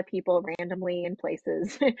AI people randomly in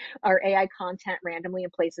places or AI content randomly in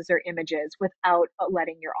places or images without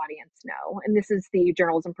letting your audience know. And this is the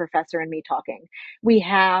journalism professor and me talking. We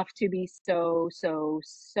have to be so, so,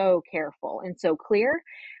 so careful and so clear,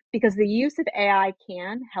 because the use of AI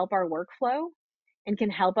can help our workflow and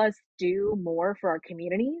can help us do more for our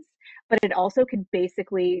communities, but it also could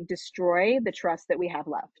basically destroy the trust that we have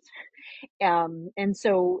left. And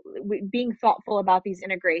so being thoughtful about these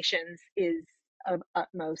integrations is of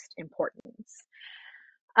utmost importance.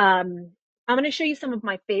 I'm going to show you some of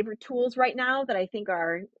my favorite tools right now that I think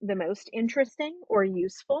are the most interesting or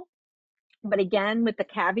useful. But again, with the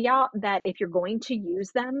caveat that if you're going to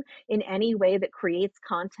use them in any way that creates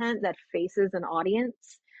content that faces an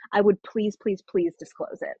audience, I would please, please, please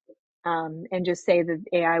disclose it and just say that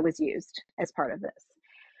AI was used as part of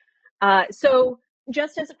this. So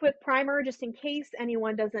just as a quick primer, just in case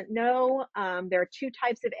anyone doesn't know, there are two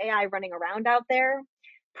types of AI running around out there.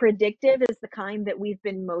 Predictive is the kind that we've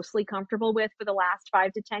been mostly comfortable with for the last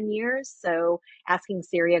 5 to 10 years. So asking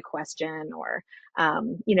Siri a question, or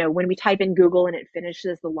when we type in Google and it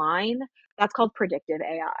finishes the line, that's called predictive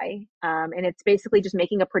AI. And it's basically just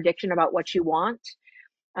making a prediction about what you want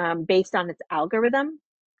based on its algorithm.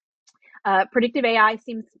 Predictive AI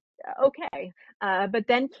seems okay, but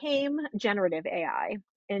then came generative AI.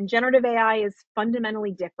 And generative AI is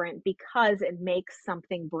fundamentally different because it makes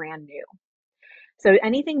something brand new. So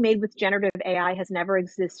anything made with generative AI has never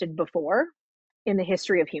existed before in the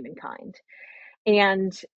history of humankind.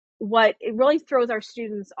 And what it really throws our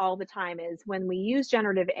students all the time is when we use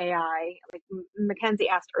generative AI, like Mackenzie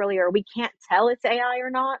asked earlier, we can't tell it's AI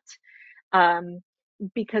or not.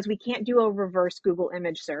 Because we can't do a reverse Google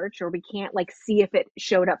image search, or we can't like see if it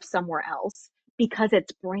showed up somewhere else because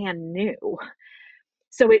it's brand new.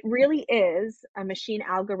 So it really is a machine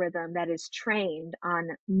algorithm that is trained on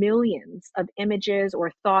millions of images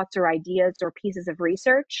or thoughts or ideas or pieces of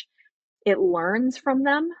research. It learns from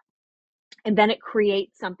them, and then it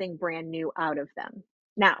creates something brand new out of them.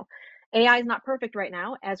 Now, AI is not perfect right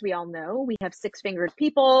now. As we all know, we have six-fingered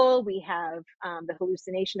people. We have the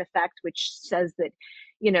hallucination effect, which says that,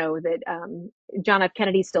 John F.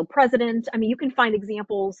 Kennedy's still president. I mean, you can find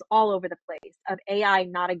examples all over the place of AI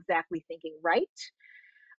not exactly thinking right,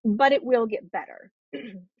 but it will get better.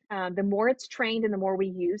 The more it's trained and the more we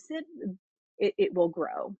use it, it will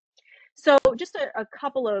grow. So just a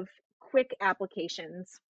couple of quick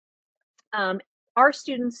applications. Our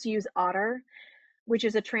students use Otter, which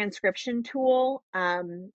is a transcription tool,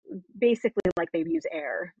 basically like they use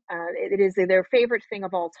AIR. It is their favorite thing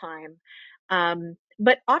of all time.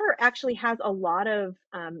 But Otter actually has a lot of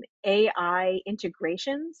AI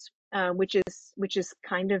integrations, which is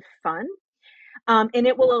kind of fun. And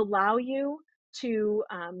it will allow you to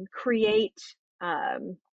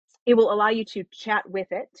it will allow you to chat with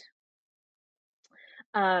it.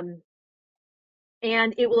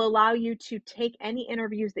 And it will allow you to take any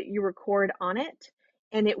interviews that you record on it,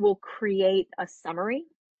 and it will create a summary,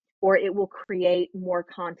 or it will create more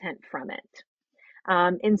content from it.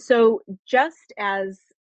 And so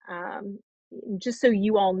um, just so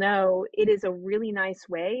you all know, it is a really nice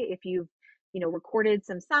way if you've, recorded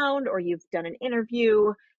some sound or you've done an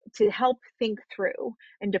interview to help think through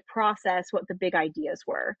and to process what the big ideas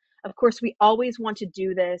were. Of course, we always want to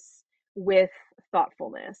do this with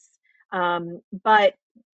thoughtfulness. But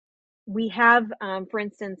we have, for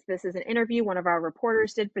instance, this is an interview one of our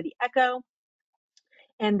reporters did for the Echo,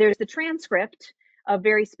 and there's the transcript of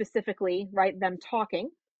very specifically, right, them talking,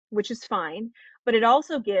 which is fine, but it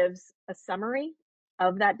also gives a summary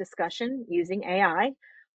of that discussion using AI,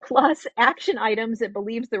 plus action items it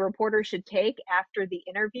believes the reporter should take after the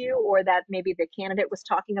interview or that maybe the candidate was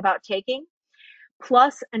talking about taking,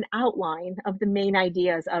 plus an outline of the main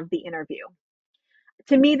ideas of the interview.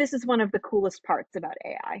 To me, this is one of the coolest parts about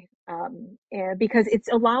AI, because it's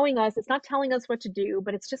allowing us, it's not telling us what to do,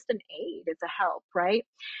 but it's just an aid, it's a help, right?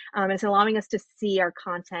 It's allowing us to see our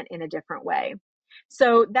content in a different way.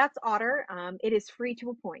 So that's Otter. It is free to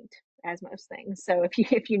a point, as most things. So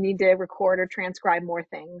if you need to record or transcribe more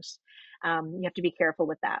things, you have to be careful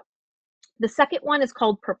with that. The second one is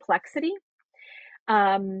called Perplexity.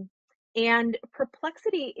 And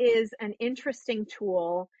Perplexity is an interesting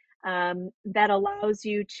tool that allows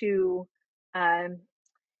you to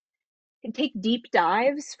take deep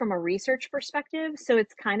dives from a research perspective. So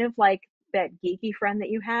it's kind of like that geeky friend that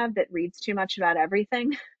you have that reads too much about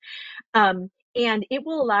everything. And it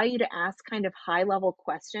will allow you to ask kind of high level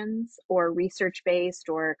questions or research based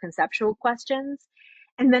or conceptual questions.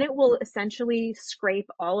 And then it will essentially scrape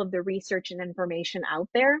all of the research and information out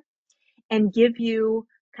there and give you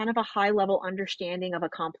kind of a high level understanding of a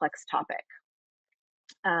complex topic.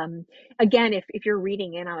 Again, if you're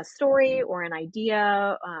reading in on a story or an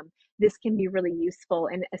idea, this can be really useful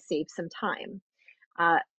and save some time.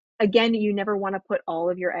 Again, you never want to put all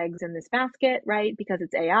of your eggs in this basket, right? Because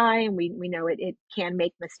it's AI and we know it can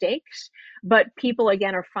make mistakes, but people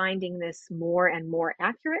again are finding this more and more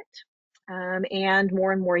accurate and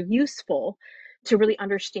more useful to really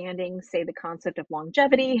understanding, say, the concept of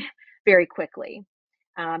longevity very quickly.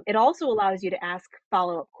 It also allows you to ask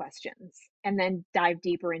follow-up questions and then dive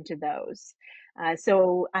deeper into those.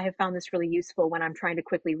 So I have found this really useful when I'm trying to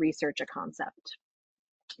quickly research a concept.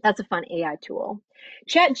 That's a fun AI tool.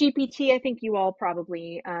 ChatGPT, I think you all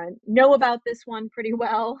probably know about this one pretty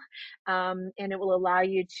well, and it will allow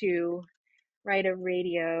you to write a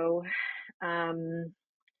radio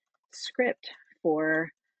script for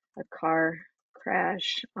a car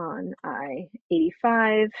crash on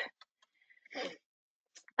I-85.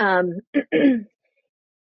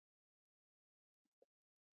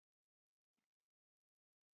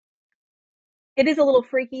 It is a little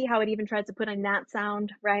freaky how it even tries to put in that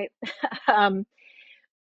sound, right?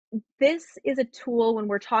 This is a tool when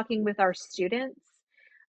we're talking with our students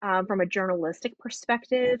from a journalistic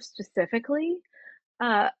perspective specifically.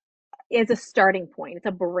 Is a starting point. It's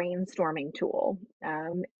a brainstorming tool.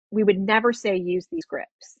 We would never say use these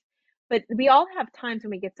scripts, but we all have times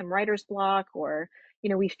when we get some writer's block or,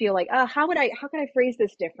 we feel like, how could I phrase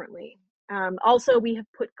this differently? Also, we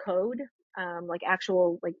have put code, like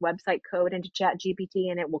actual like website code into ChatGPT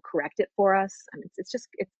and it will correct it for us. And it's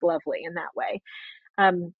lovely in that way.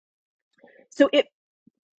 So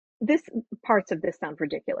this parts of this sound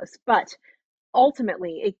ridiculous, but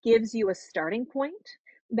ultimately it gives you a starting point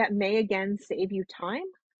that may again save you time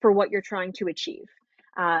for what you're trying to achieve.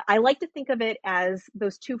 I like to think of it as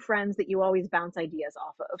those two friends that you always bounce ideas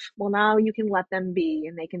off of. Well, now you can let them be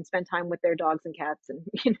and they can spend time with their dogs and cats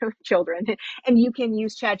and children, and you can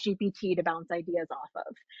use ChatGPT to bounce ideas off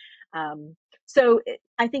of. So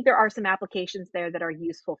I think there are some applications there that are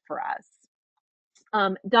useful for us.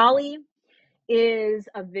 DALL-E is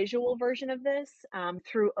a visual version of this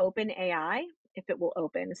through OpenAI. If it will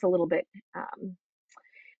open, it's a little bit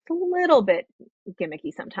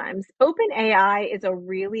gimmicky sometimes. OpenAI is a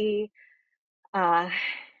really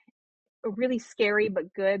scary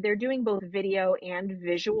but good. They're doing both video and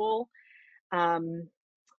visual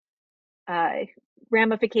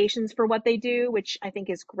ramifications for what they do, which I think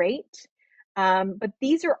is great. But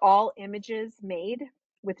these are all images made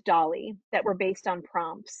with DALL-E that were based on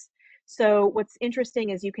prompts. So what's interesting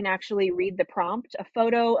is you can actually read the prompt, a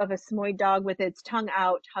photo of a Samoyed dog with its tongue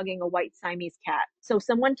out hugging a white Siamese cat. So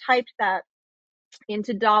someone typed that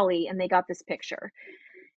into DALL-E and they got this picture.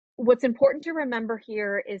 What's important to remember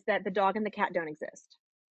here is that the dog and the cat don't exist.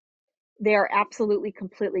 They are absolutely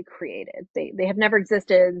completely created. They have never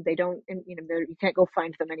existed. They don't, you can't go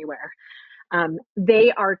find them anywhere.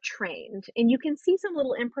 They are trained, and you can see some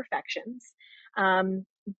little imperfections.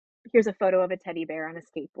 Here's a photo of a teddy bear on a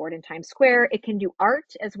skateboard in Times Square. It can do art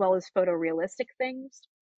as well as photorealistic things.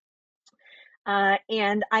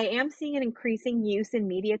 And I am seeing an increasing use in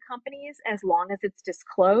media companies, as long as it's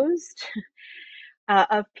disclosed,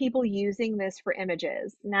 of people using this for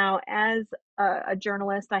images. Now, as a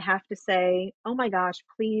journalist, I have to say, oh my gosh,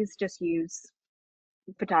 please just use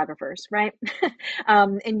photographers, right?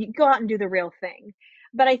 And you go out and do the real thing.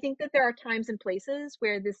 But I think that there are times and places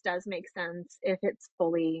where this does make sense if it's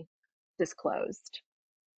fully disclosed.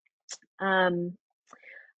 A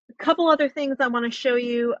couple other things I want to show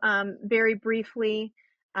you very briefly.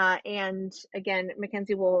 And again,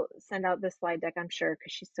 Mackenzie will send out this slide deck, I'm sure,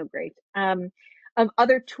 because she's so great. Of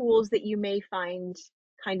other tools that you may find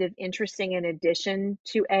kind of interesting in addition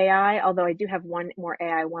to AI, although I do have one more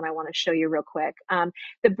AI one I want to show you real quick.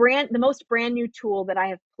 The most brand new tool that I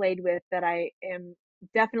have played with that I am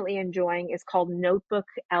definitely enjoying is called Notebook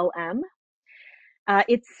LM.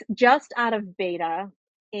 It's just out of beta,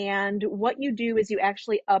 and what you do is you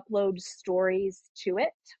actually upload stories to it.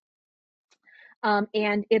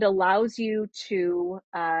 And it allows you to,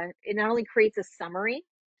 it not only creates a summary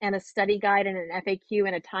and a study guide and an FAQ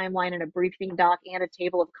and a timeline and a briefing doc and a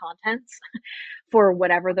table of contents for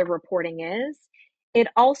whatever the reporting is, it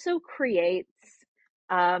also creates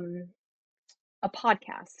a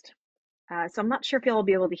podcast. So I'm not sure if you'll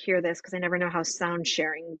be able to hear this because I never know how sound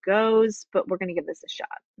sharing goes, but we're going to give this a shot.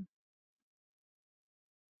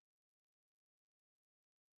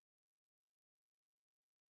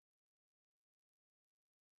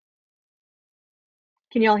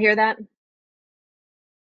 Can you all hear that?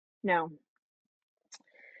 No.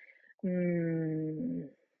 I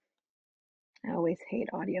always hate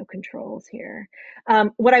audio controls here.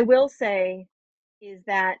 What I will say is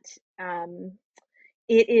that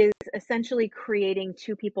it is essentially creating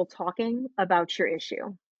two people talking about your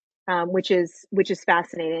issue, which is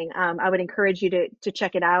fascinating. I would encourage you to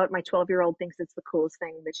check it out. My 12-year-old thinks it's the coolest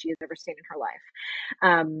thing that she has ever seen in her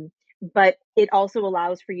life. But it also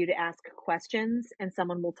allows for you to ask questions and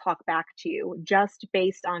someone will talk back to you just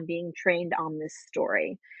based on being trained on this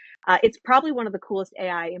story. It's probably one of the coolest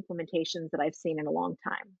AI implementations that I've seen in a long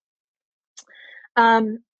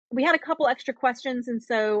time. We had a couple extra questions, and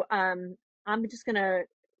so I'm just going to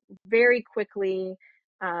very quickly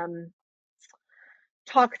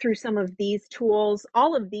talk through some of these tools.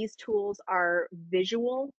 All of these tools are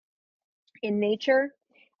visual in nature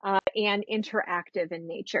and interactive in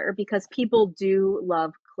nature because people do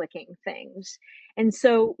love clicking things. And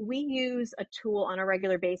so we use a tool on a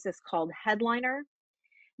regular basis called Headliner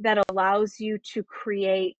that allows you to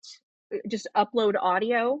create, just upload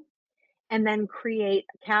audio and then create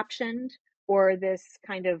captioned or this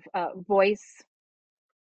kind of voice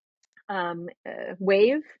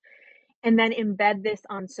wave, and then embed this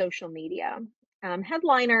on social media.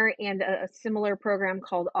 Headliner and a similar program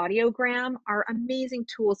called Audiogram are amazing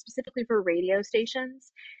tools specifically for radio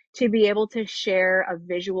stations to be able to share a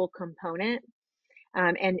visual component,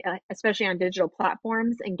 and especially on digital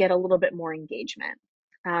platforms, and get a little bit more engagement.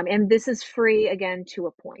 And this is free, again, to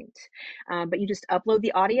a point. But you just upload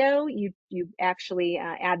the audio, you actually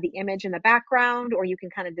add the image in the background, or you can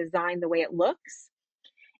kind of design the way it looks.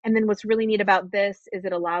 And then what's really neat about this is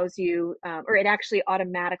it allows you, or it actually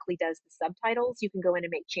automatically does the subtitles. You can go in and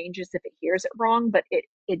make changes if it hears it wrong, but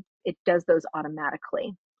it does those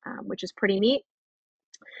automatically, which is pretty neat.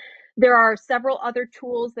 There are several other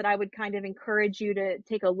tools that I would kind of encourage you to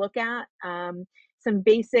take a look at. Some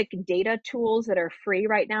basic data tools that are free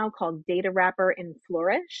right now called Data Wrapper and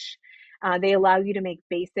Flourish. They allow you to make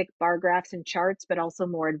basic bar graphs and charts, but also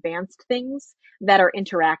more advanced things that are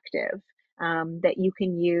interactive, that you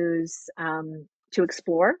can use to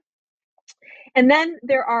explore. And then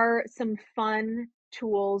there are some fun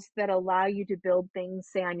tools that allow you to build things,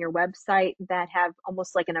 say, on your website that have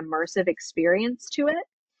almost like an immersive experience to it.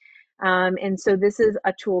 And so this is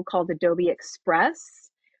a tool called Adobe Express,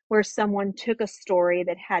 where someone took a story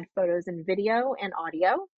that had photos and video and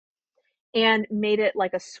audio and made it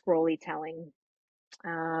like a scrolly telling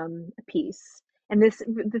piece. And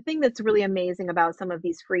the thing that's really amazing about some of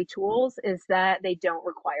these free tools is that they don't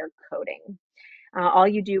require coding. All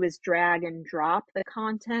you do is drag and drop the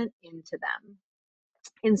content into them.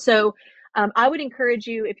 And so I would encourage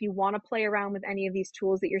you, if you want to play around with any of these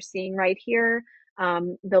tools that you're seeing right here,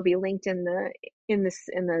 they'll be linked in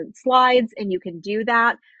the slides, and you can do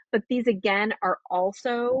that. But these again are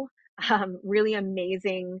also really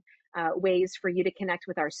amazing ways for you to connect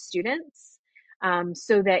with our students,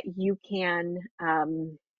 so that you can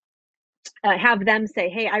have them say,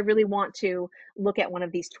 hey, I really want to look at one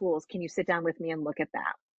of these tools. Can you sit down with me and look at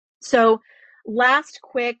that? So last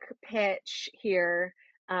quick pitch here.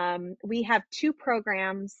 We have two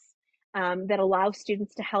programs that allow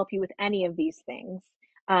students to help you with any of these things.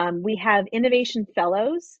 We have innovation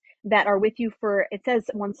fellows that are with you for, it says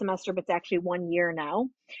 1 semester, but it's actually 1 year now,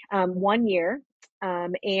 1 year.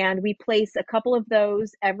 And we place a couple of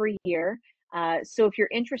those every year. So if you're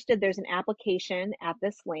interested, there's an application at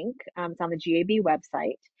this link. It's on the GAB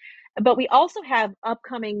website. But we also have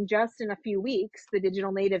upcoming, just in a few weeks, the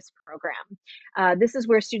Digital Natives program. This is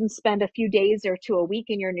where students spend a few days or to a week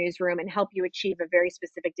in your newsroom and help you achieve a very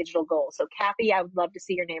specific digital goal. So Kathy, I would love to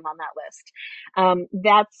see your name on that list.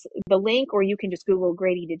 That's the link, or you can just Google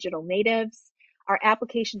Grady Digital Natives. Our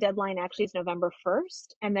application deadline actually is November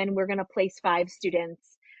 1st, and then we're going to place 5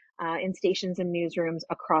 students in stations and newsrooms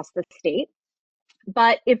across the state.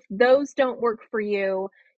 But if those don't work for you,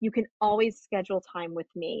 you can always schedule time with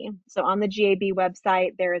me. So on the GAB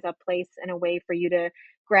website, there is a place and a way for you to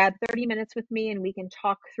grab 30 minutes with me, and we can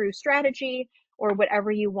talk through strategy or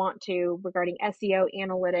whatever you want to regarding SEO,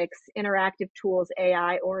 analytics, interactive tools,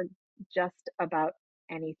 AI, or just about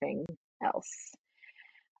anything else.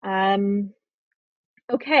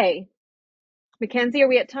 Okay, Mackenzie, are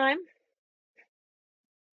we at time?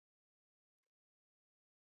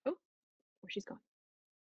 Oh, where she's gone.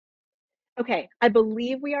 Okay, I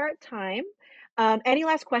believe we are at time. Any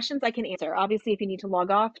last questions I can answer? Obviously, if you need to log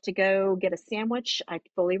off to go get a sandwich, I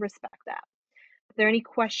fully respect that. Are there any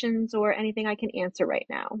questions or anything I can answer right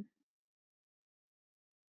now?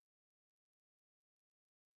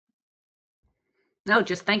 No,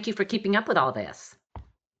 just thank you for keeping up with all this.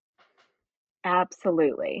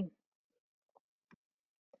 Absolutely.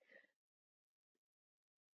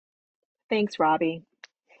 Thanks, Robbie.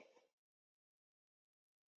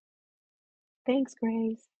 Thanks,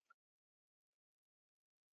 Grace.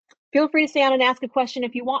 Feel free to stay on and ask a question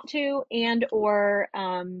if you want to, and or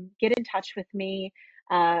get in touch with me.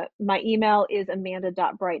 My email is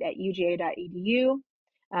amanda.bright@uga.edu,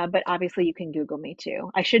 but obviously you can Google me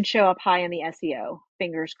too. I should show up high in the SEO,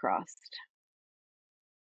 fingers crossed.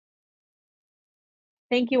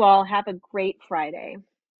 Thank you all. Have a great Friday.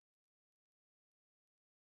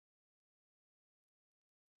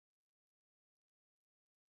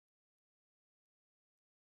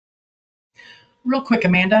 Real quick,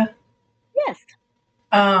 Amanda. Yes,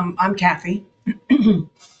 I'm Kathy.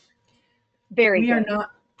 very We are good.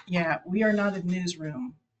 not, yeah, we are not a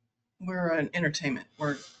newsroom. We're an entertainment.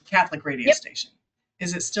 We're a Catholic radio Yep. station.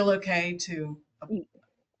 Is it still okay to,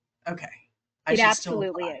 okay. I It should still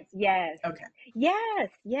absolutely apply. is. Yes. Okay.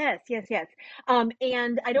 Yes.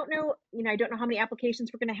 And I don't know, I don't know how many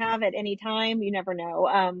applications we're going to have at any time. You never know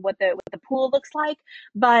what the pool looks like.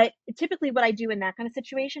 But typically, what I do in that kind of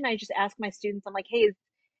situation, I just ask my students. I'm like, hey,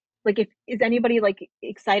 is anybody like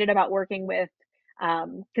excited about working with?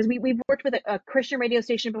 Because we've worked with a Christian radio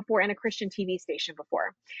station before and a Christian TV station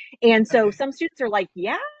before, and so Okay. some students are like,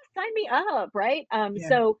 yeah, sign me up, right? Yeah.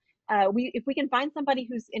 So if we can find somebody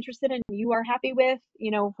who's interested and you are happy with,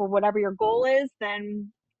 for whatever your goal is,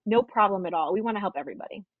 then no problem at all. We want to help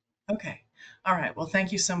everybody. Okay. All right. Well,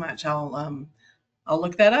 thank you so much. I'll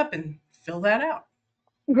look that up and fill that out.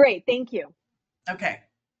 Great, thank you. Okay.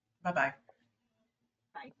 Bye-bye.